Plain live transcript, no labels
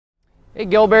Hey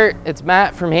Gilbert, it's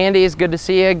Matt from Handy. It's good to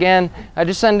see you again. I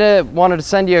just wanted to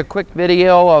send you a quick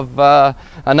video of a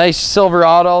nice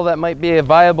Silverado that might be a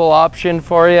viable option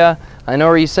for you. I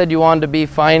know you said you wanted to be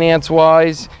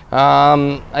finance-wise.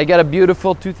 I got a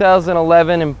beautiful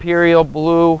 2011 Imperial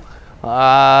Blue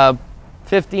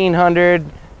 1500.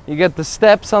 You get the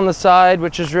steps on the side,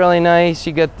 which is really nice.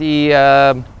 You get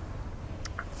the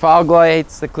fog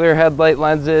lights, the clear headlight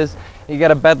lenses. You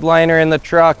got a bed liner in the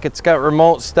truck. It's got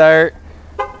remote start.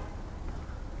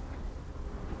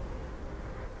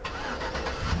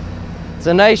 It's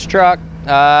a nice truck.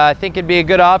 I think it'd be a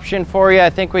good option for you.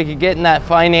 I think we could get in that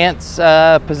finance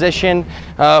position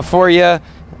for you.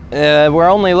 We're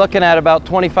only looking at about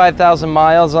 25,000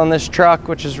 miles on this truck,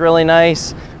 which is really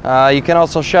nice. You can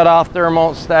also shut off the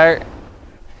remote start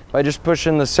by just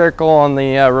pushing the circle on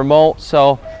the remote.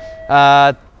 So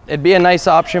it'd be a nice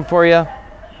option for you.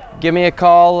 Give me a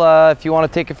call if you want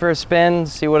to take it for a spin,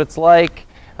 see what it's like.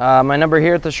 My number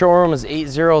here at the showroom is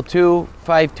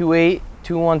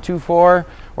 802-528-2124,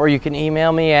 or you can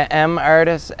email me at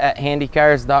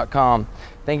martis@handycars.com.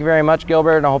 Thank you very much,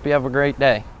 Gilbert, and I hope you have a great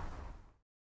day.